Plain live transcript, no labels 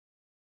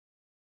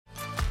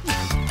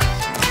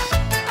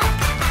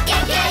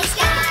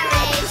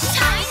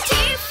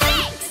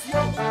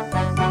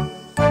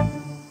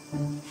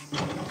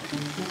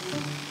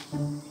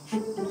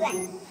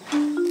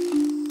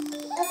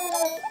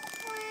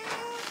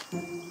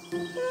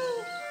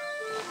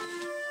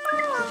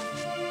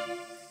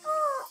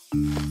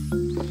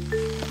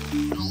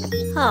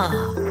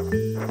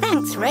Oh,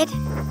 thanks, Red.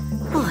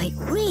 Oh, it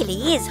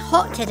really is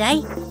hot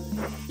today.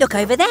 Look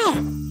over there.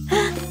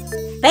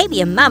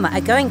 Baby and Mama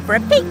are going for a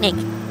picnic.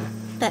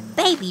 But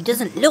Baby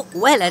doesn't look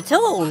well at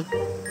all.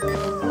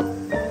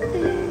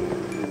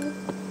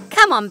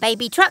 Come on,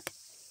 Baby Truck.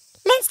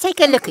 Let's take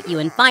a look at you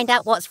and find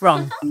out what's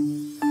wrong.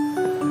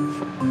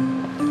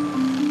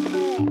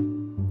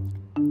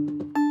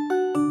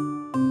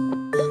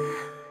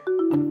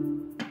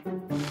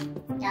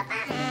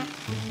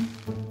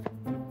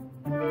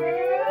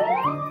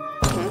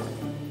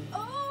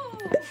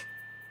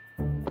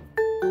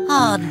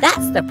 Oh,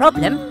 that's the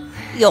problem.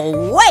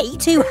 You're way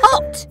too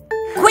hot.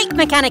 Quick,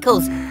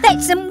 Mechanicals,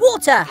 fetch some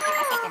water.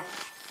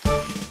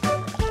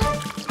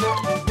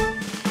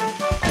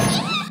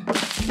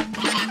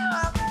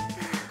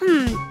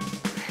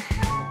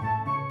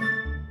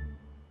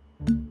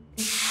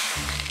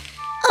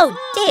 Oh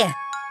dear,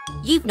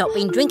 you've not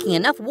been drinking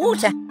enough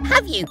water,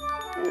 have you?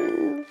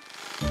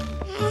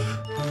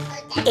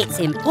 It's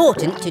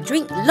important to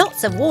drink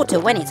lots of water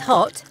when it's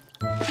hot.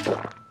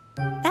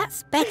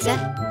 That's better.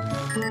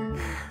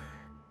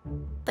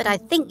 But I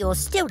think you're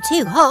still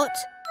too hot.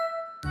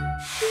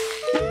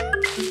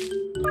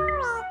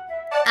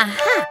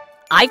 Aha!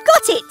 I've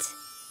got it!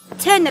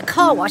 Turn the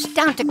car wash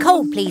down to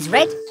cold, please,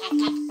 Red.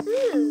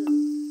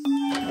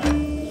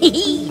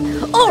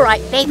 All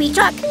right, Baby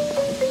Truck.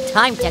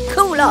 Time to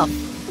cool off.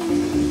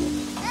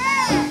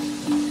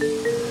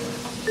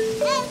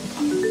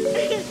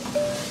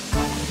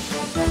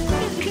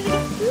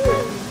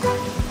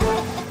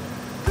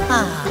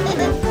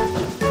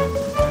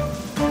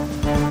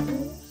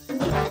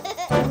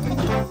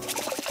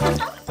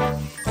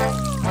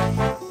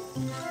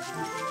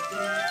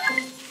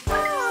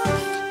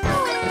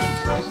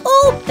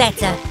 All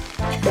better.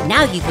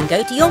 Now you can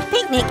go to your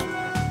picnic.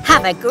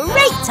 Have a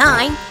great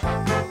time.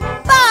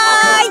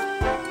 Bye!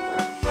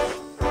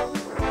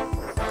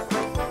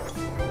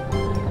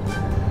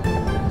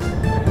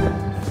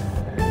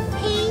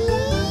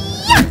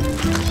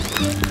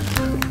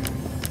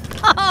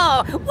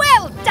 Oh,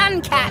 well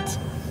done, Cat.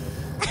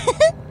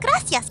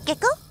 Gracias,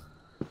 Gecko.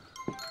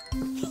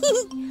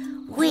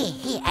 We're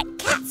here at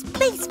Cat's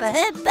place for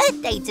her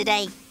birthday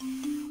today.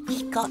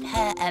 We got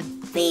her a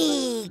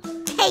big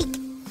cake,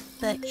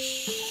 but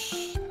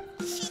shh,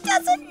 she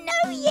doesn't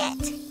know yet.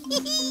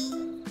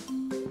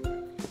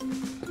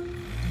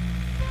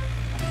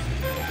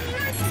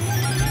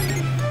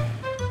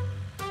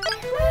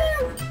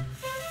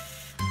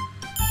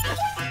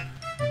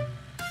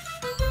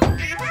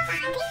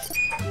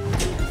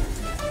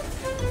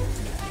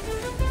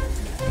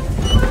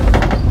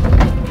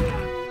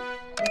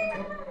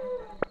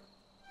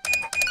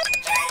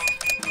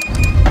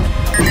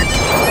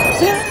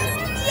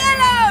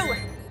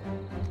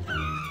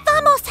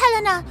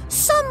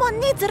 Someone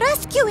needs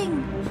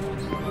rescuing.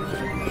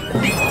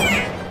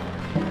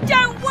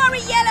 Don't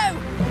worry, Yellow.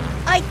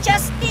 I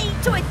just need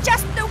to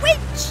adjust the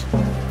winch.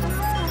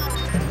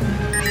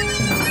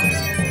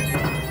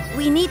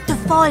 We need to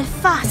fall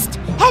fast.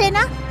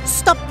 Helena,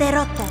 stop the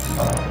rotor.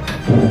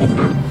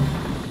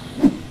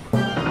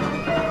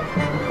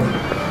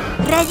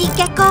 Ready,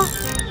 Gecko?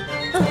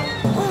 Oh,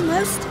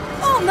 almost.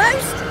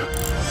 Almost.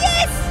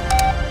 Yes!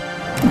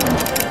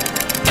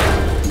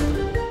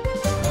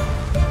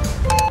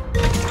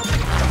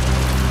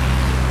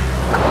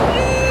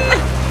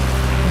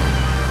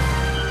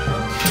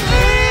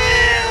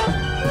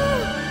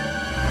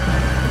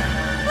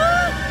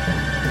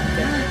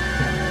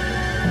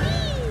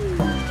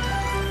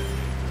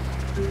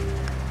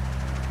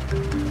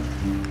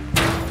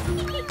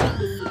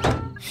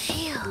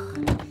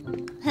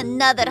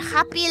 Another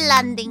happy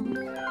landing.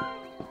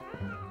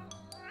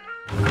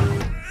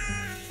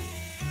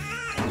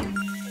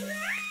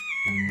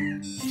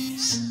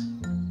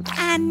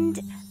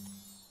 And...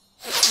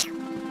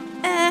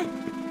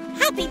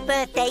 happy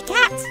birthday,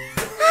 Cat.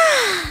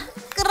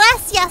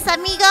 Gracias,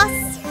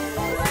 amigos.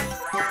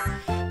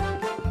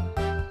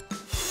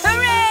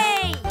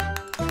 Hooray!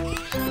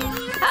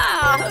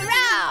 Oh,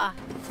 hurrah!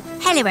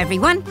 Hello,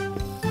 everyone.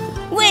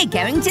 We're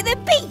going to the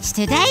beach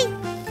today.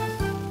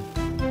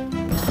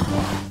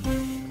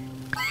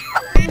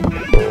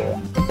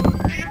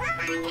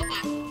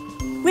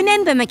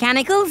 Remember,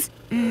 Mechanicals,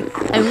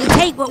 only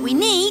take what we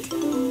need.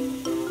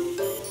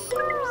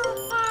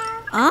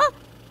 Huh?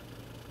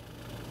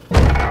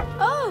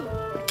 Oh.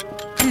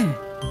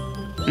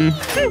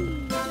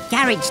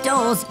 Garage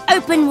doors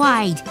open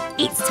wide.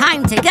 It's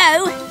time to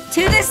go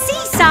to the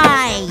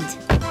seaside.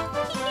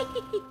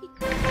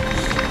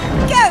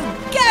 Go,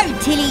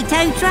 Tilly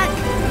Tow Truck.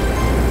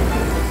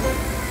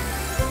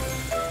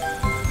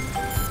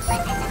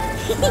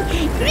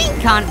 Green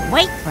can't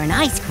wait for an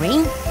ice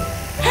cream.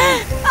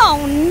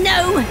 Oh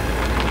no!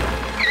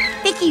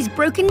 Vicky's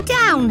broken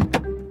down.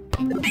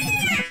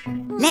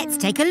 Let's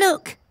take a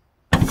look.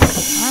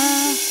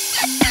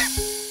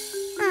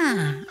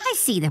 I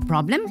see the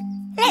problem.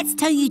 Let's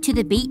tow you to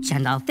the beach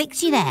and I'll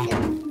fix you there.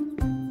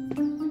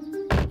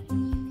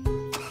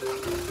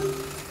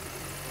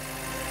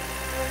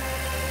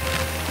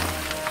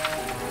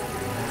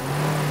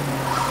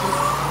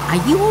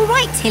 Are you all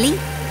right, Tilly?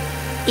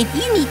 If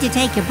you need to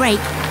take a break,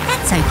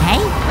 that's okay.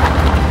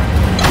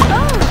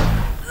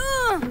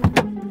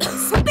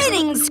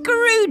 Spinning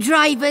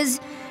screwdrivers!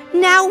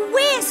 Now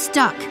we're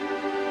stuck.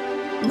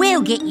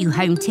 We'll get you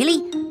home,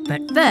 Tilly, but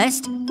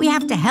first we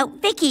have to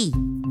help Vicky.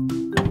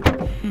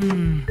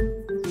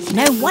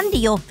 No wonder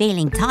you're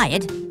feeling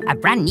tired. A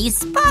brand new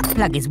spark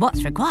plug is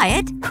what's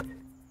required.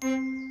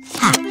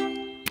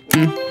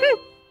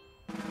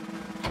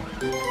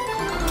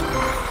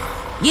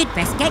 You'd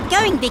best get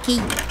going, Vicky.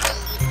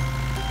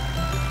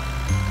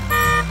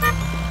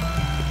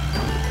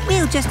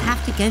 We'll just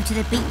have to go to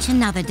the beach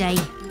another day.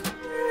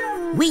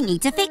 We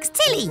need to fix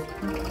Tilly.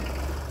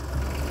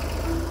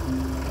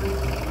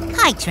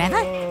 Hi,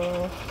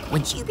 Trevor.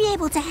 Would you be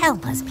able to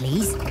help us,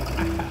 please?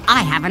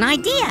 I have an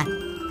idea.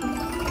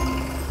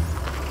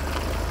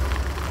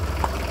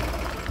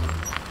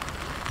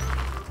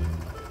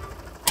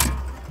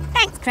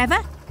 Thanks,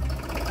 Trevor.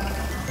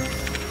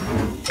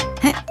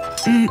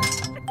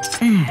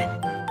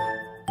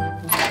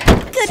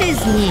 Good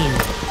as new.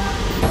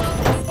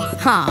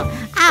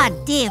 Our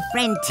dear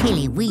friend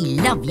Tilly, we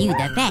love you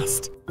the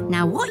best.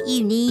 Now what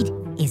you need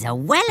is a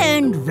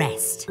well-earned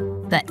rest.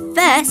 But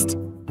first,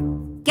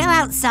 go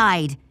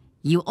outside.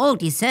 You all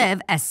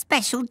deserve a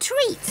special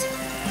treat.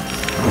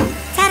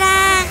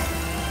 Ta-da!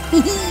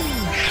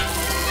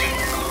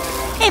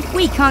 If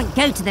we can't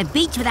go to the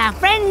beach with our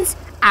friends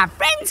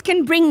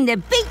can bring the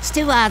beach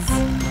to us.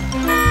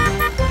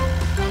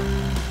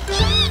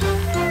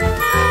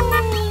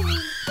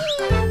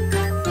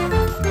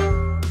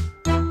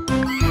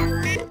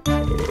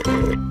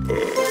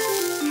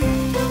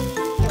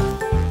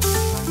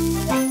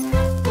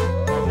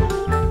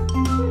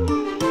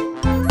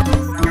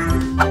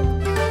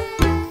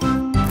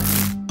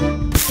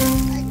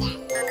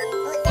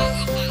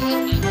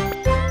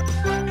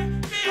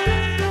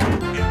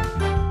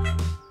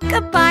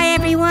 Goodbye,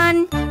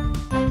 everyone.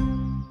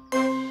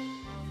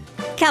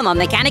 Come on,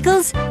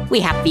 mechanicals. We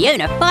have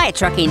Fiona fire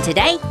truck in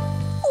today.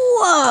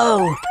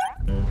 Whoa!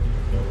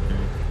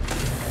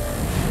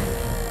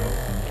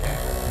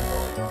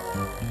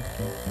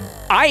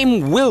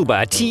 I'm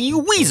Wilbur T.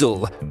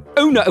 Weasel,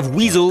 owner of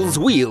Weasel's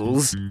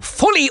Wheels,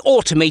 fully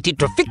automated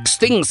to fix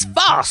things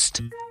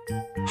fast.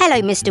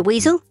 Hello, Mr.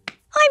 Weasel.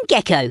 I'm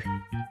Gecko.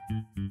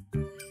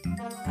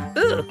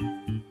 Ugh.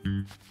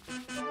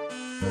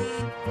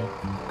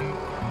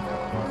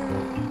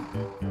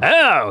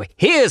 Oh,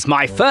 here's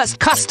my first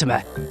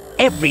customer.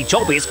 Every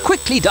job is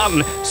quickly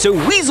done, so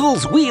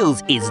Weasel's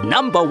Wheels is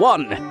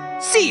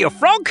 #1. See you,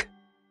 Frog?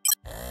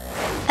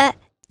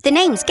 The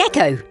name's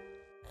Gecko.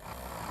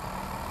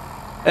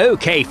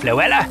 OK,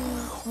 Floella.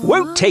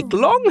 Won't take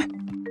long.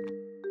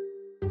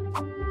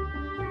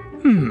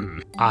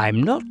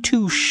 I'm not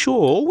too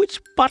sure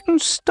which button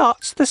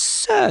starts the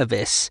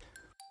service.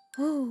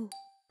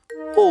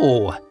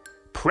 Oh,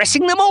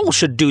 pressing them all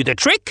should do the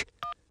trick.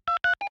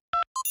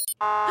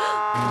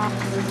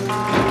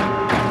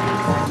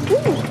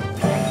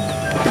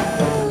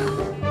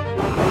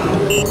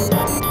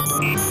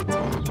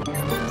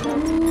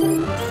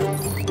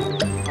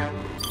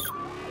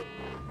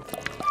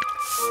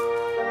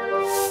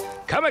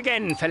 Come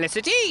again,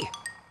 Felicity.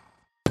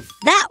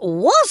 That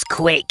was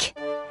quick.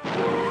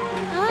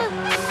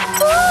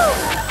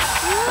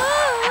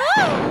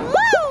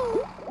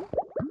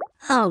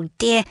 Oh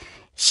dear,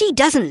 she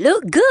doesn't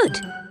look good.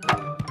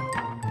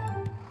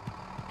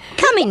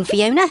 Come in,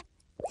 Fiona.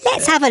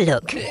 Let's have a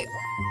look.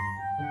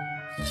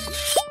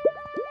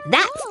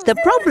 That's the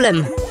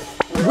problem.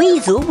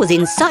 Weasel was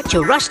in such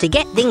a rush to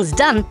get things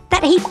done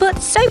that he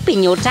put soap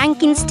in your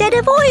tank instead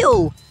of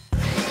oil.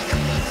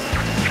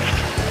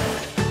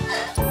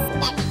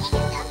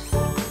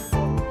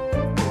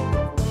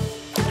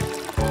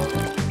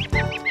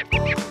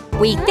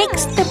 We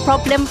fixed the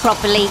problem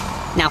properly.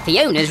 Now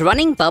Fiona's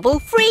running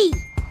bubble-free.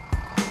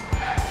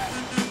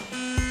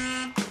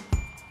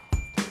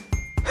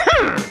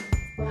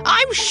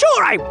 I'm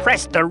sure I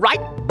pressed the right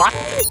button.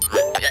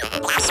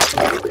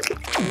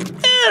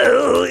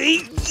 Oh,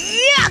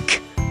 yuck!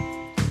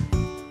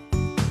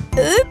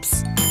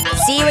 Oops!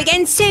 See you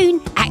again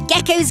soon at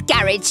Gecko's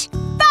garage.